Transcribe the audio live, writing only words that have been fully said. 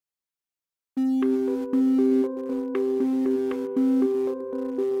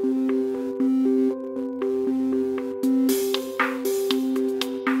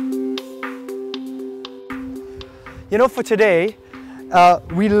You know, for today,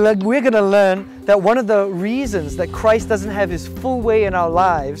 we're going to learn that one of the reasons that Christ doesn't have His full way in our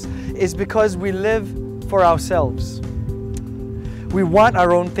lives is because we live for ourselves. We want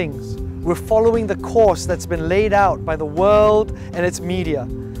our own things. We're following the course that's been laid out by the world and its media.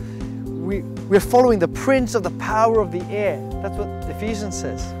 We're following the prince of the power of the air. That's what Ephesians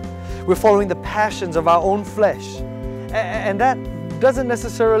says. We're following the passions of our own flesh. And that doesn't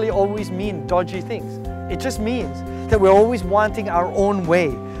necessarily always mean dodgy things. It just means that we're always wanting our own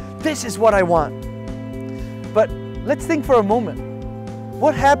way. This is what I want. But let's think for a moment.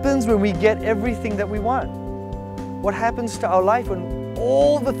 What happens when we get everything that we want? What happens to our life when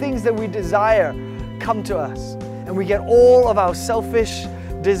all the things that we desire come to us and we get all of our selfish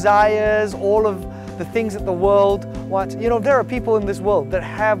desires, all of the things that the world wants? You know, there are people in this world that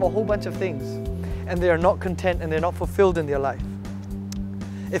have a whole bunch of things and they are not content and they're not fulfilled in their life.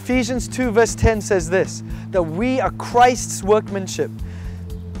 Ephesians 2 verse 10 says this, that we are Christ's workmanship,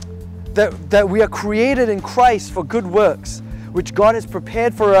 that we are created in Christ for good works, which God has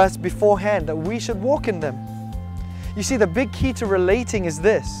prepared for us beforehand, that we should walk in them. You see, the big key to relating is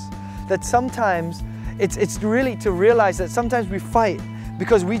this, that sometimes it's really to realize that sometimes we fight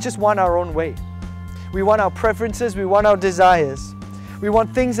because we just want our own way. We want our preferences, we want our desires. We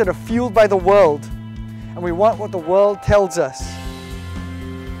want things that are fueled by the world, and we want what the world tells us.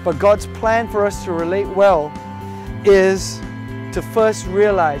 But God's plan for us to relate well is to first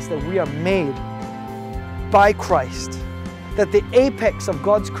realize that we are made by Christ, that the apex of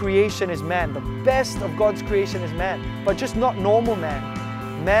God's creation is man, the best of God's creation is man, but just not normal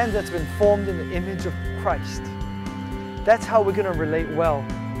man, man that's been formed in the image of Christ. That's how we're going to relate well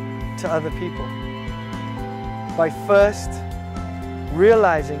to other people, by first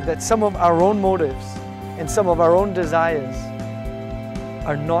realizing that some of our own motives and some of our own desires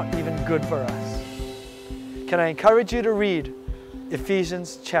are not even good for us. Can I encourage you to read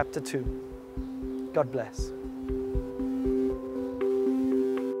Ephesians chapter 2? God bless.